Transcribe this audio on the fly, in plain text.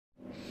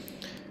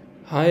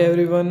Hi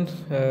everyone,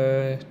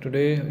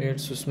 today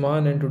it's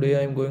Usman and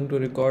today I'm going to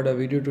record a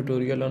video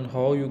tutorial on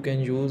how you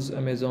can use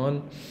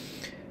Amazon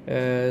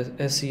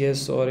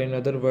SES, or in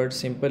other words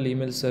simple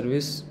email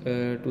service,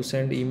 to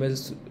send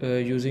emails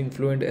using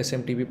Fluent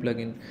SMTP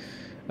plugin.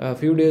 A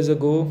few days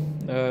ago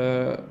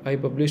I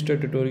published a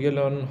tutorial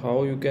on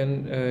how you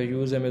can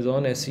use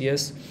Amazon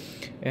SES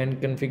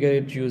and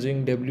configure it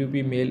using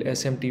WP Mail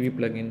SMTP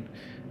plugin.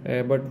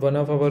 But one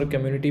of our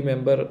community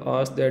member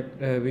asked that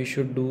we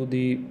should do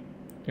the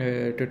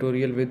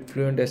tutorial with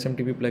Fluent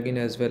SMTP plugin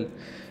as well,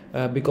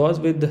 because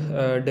with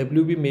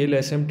WP Mail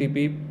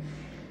SMTP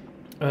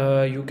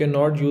you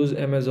cannot use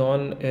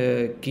Amazon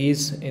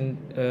keys in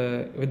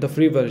with the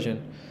free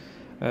version.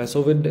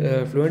 So with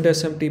Fluent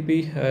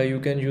SMTP you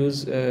can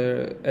use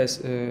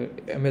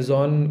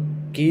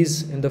Amazon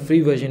keys in the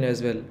free version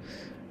as well.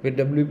 With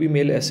WP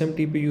Mail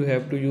SMTP you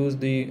have to use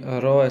the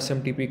raw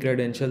SMTP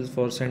credentials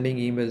for sending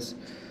emails.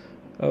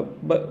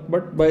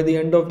 But by the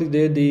end of the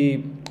day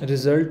the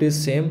result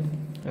is same.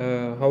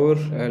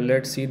 However,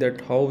 let's see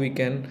that how we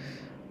can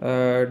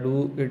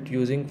do it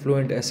using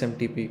Fluent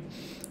SMTP.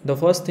 The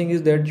first thing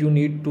is that you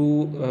need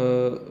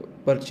to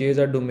purchase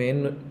a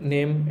domain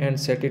name and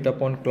set it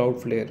up on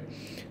Cloudflare.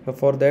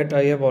 For that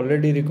I have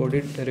already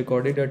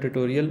recorded a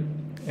tutorial,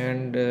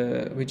 and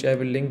which I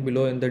will link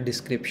below in the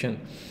description.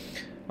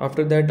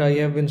 After that I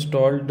have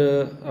installed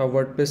a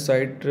WordPress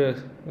site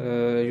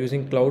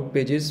using Cloud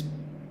Pages,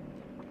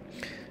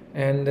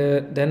 and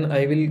then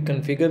I will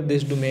configure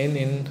this domain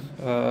in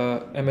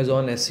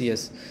Amazon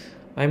SES.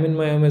 I'm in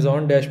my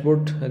Amazon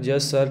dashboard.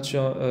 Just search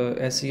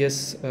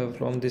SES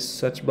from this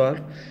search bar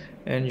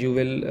and you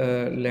will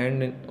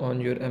land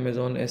on your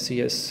Amazon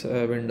SES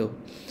window.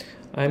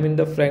 I'm in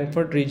the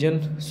Frankfurt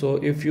region, so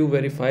if you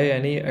verify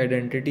any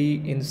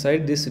identity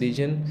inside this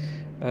region,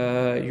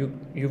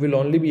 you will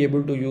only be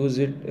able to use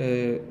it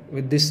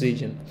with this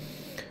region.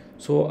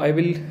 So I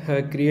will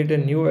create a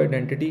new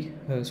identity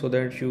so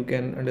that you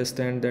can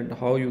understand that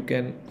how you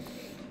can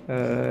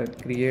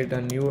create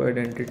a new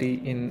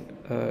identity in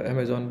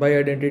Amazon. By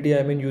identity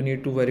I mean you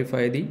need to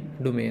verify the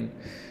domain.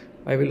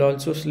 I will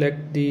also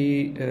select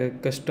the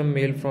custom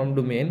mail from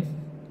domain,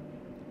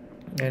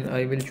 and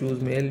I will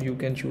choose mail. You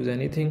can choose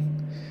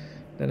anything.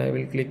 Then I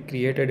will click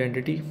create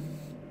identity.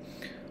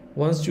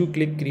 Once you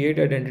click create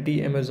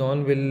identity,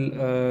 Amazon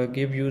will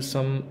give you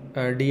some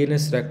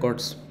DNS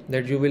records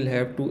that you will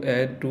have to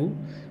add to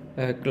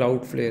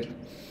Cloudflare.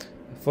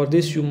 For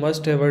this you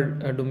must have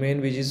a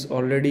domain which is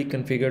already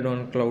configured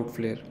on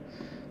Cloudflare.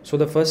 So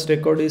the first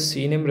record is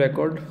CNAME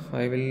record.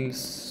 I will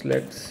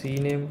select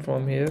CNAME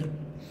from here,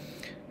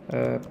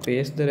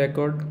 paste the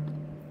record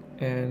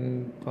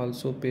and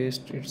also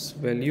paste its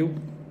value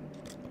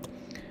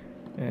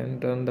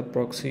and turn the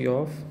proxy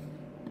off.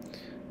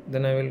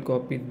 Then I will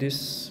copy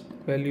this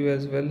value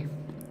as well,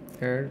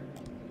 add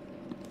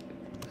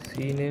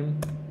CNAME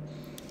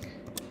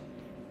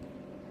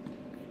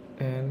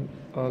and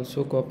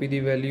also copy the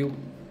value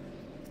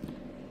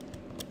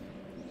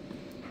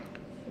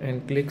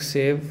and click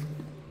save.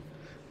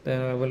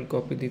 Then I will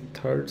copy the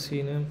third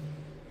CNAME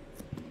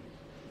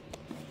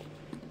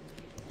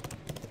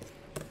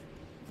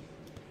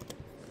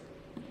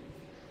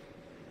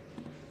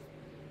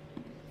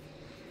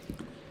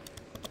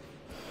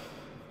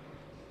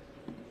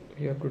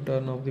you have to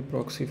turn off the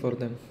proxy for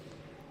them.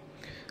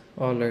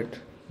 Alright,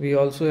 we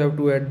also have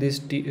to add these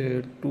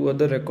two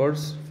other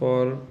records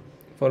for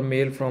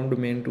mail from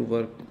domain to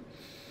work.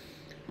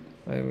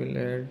 I will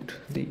add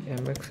the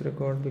MX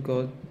record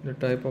because the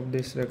type of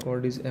this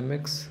record is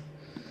MX.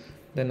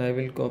 Then I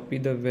will copy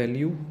the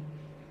value,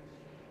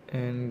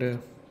 and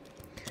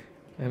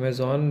I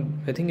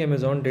think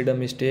Amazon did a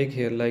mistake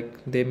here, like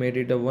they made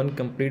it a one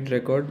complete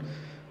record,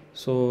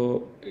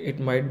 so it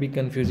might be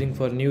confusing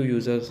for new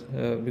users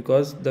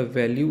because the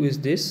value is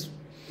this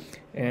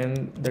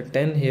and the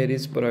 10 here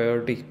is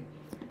priority.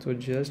 So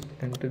just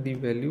enter the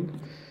value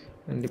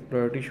and the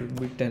priority should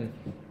be 10.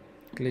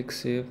 Click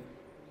save.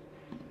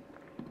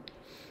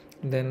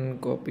 Then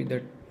copy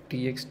the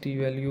txt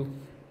value,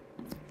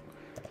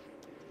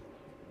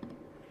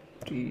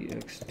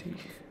 txt,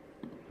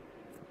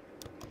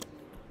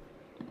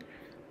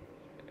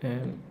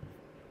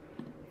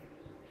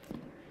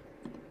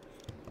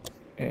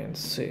 and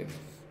save.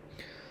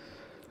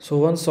 So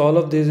once all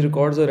of these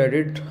records are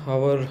added,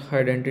 our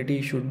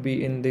identity should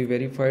be in the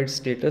verified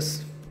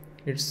status.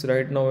 It's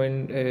right now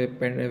in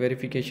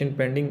verification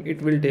pending.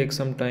 It will take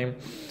some time,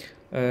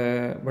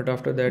 but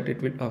after that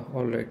it will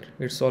all right,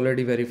 it's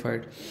already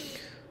verified.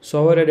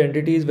 So our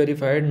identity is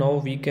verified. Now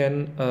we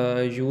can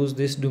use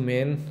this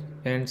domain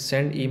and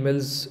send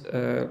emails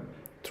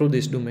through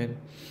this domain.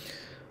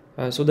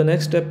 So the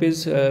next step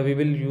is we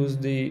will use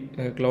the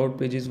Cloud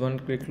Pages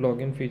one-click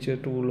login feature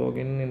to log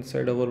in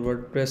inside our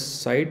WordPress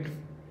site.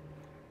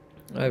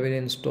 I will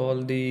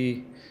install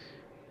the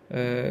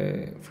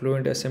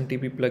Fluent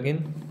SMTP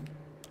plugin,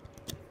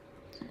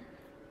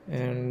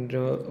 and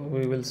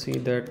we will see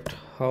that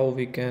how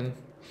we can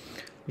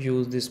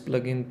use this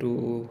plugin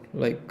to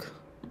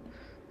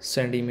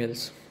send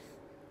emails.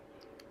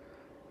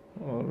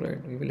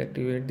 Alright, we will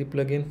activate the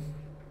plugin.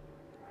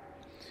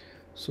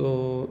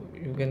 So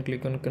you can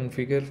click on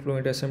configure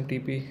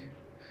FluentSMTP.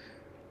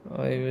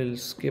 I will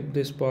skip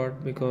this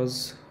part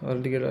because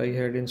earlier I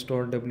had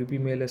installed WP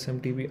Mail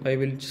SMTP. I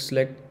will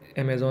select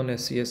Amazon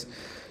SES.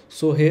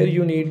 So here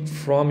you need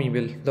from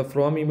email. The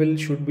from email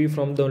should be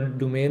from the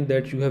domain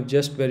that you have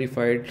just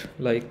verified,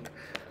 like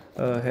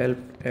help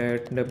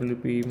at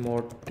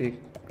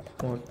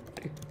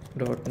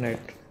wpmotic.net.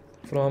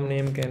 From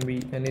name can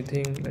be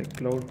anything like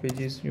cloud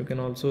pages. You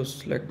can also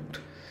select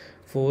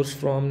force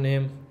from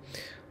name.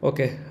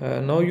 Okay,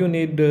 now you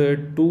need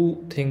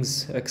two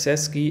things: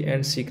 access key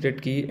and secret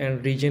key,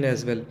 and region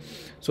as well.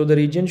 So the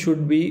region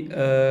should be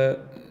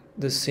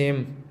the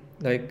same,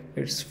 like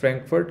it's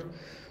Frankfurt,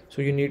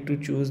 so you need to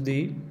choose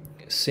the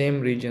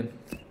same region,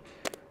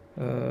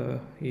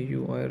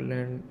 EU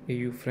Ireland,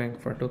 EU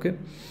Frankfurt. Okay,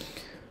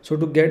 so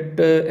to get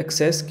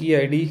access key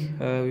ID,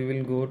 we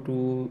will go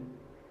to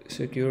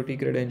security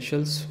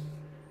credentials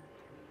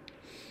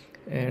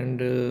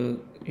and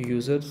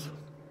users.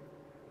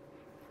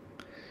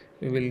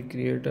 We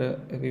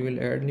will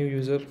add new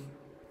user,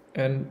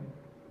 and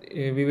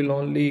we will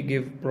only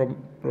give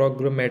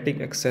programmatic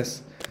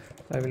access.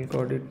 I will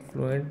call it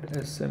Fluent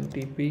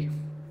SMTP.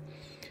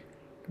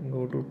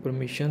 Go to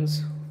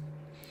permissions,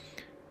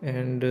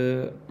 and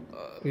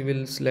we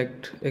will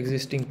select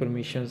existing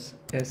permissions,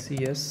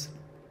 SES.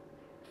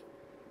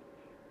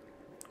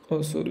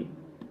 Oh, sorry.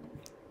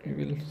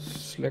 We will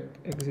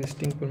select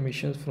existing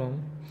permissions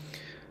from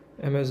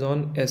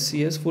Amazon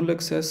SES full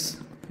access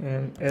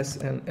and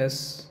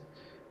SNS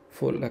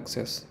full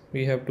access.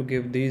 We have to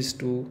give these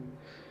two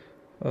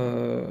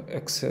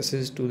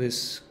accesses to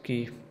this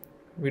key.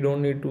 We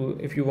don't need to.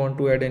 If you want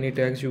to add any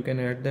tags, you can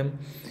add them.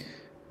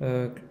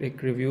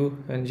 Click review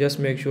and just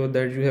make sure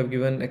that you have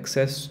given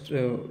access,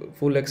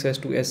 full access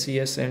to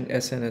SES and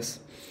SNS.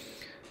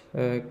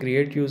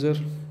 Create user,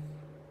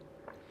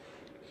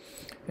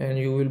 and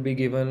you will be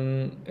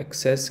given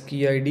access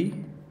key ID,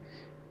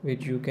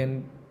 which you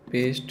can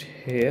paste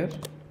here,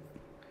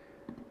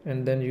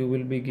 and then you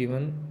will be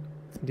given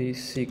the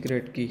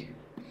secret key,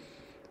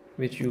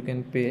 which you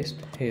can paste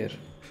here.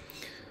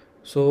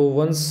 So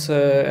once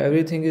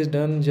everything is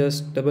done,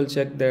 just double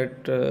check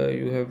that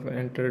you have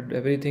entered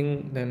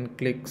everything, then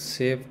click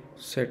save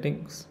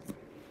settings.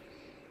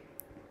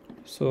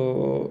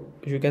 So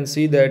you can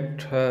see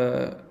that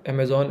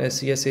Amazon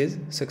SES is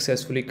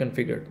successfully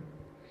configured.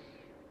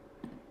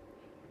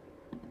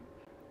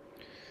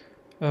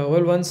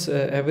 Well, once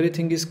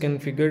everything is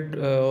configured,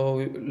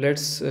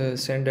 let's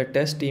send a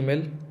test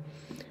email.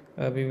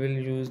 We will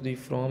use the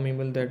from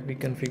email that we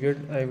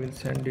configured. I will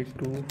send it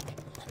to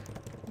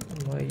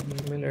my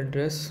email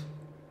address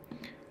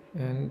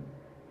and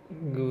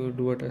go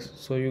do a test.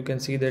 So you can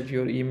see that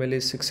your email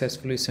is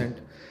successfully sent.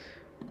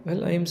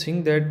 Well, I am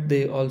seeing that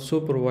they also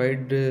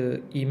provide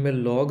email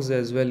logs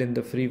as well in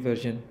the free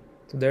version.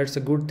 So that's a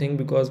good thing,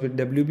 because with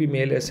WP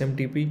Mail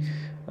SMTP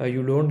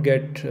you don't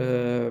get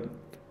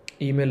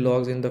email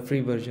logs in the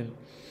free version.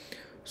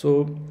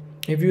 So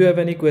if you have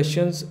any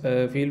questions,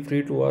 feel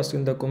free to ask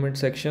in the comment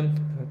section.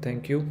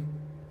 Thank you.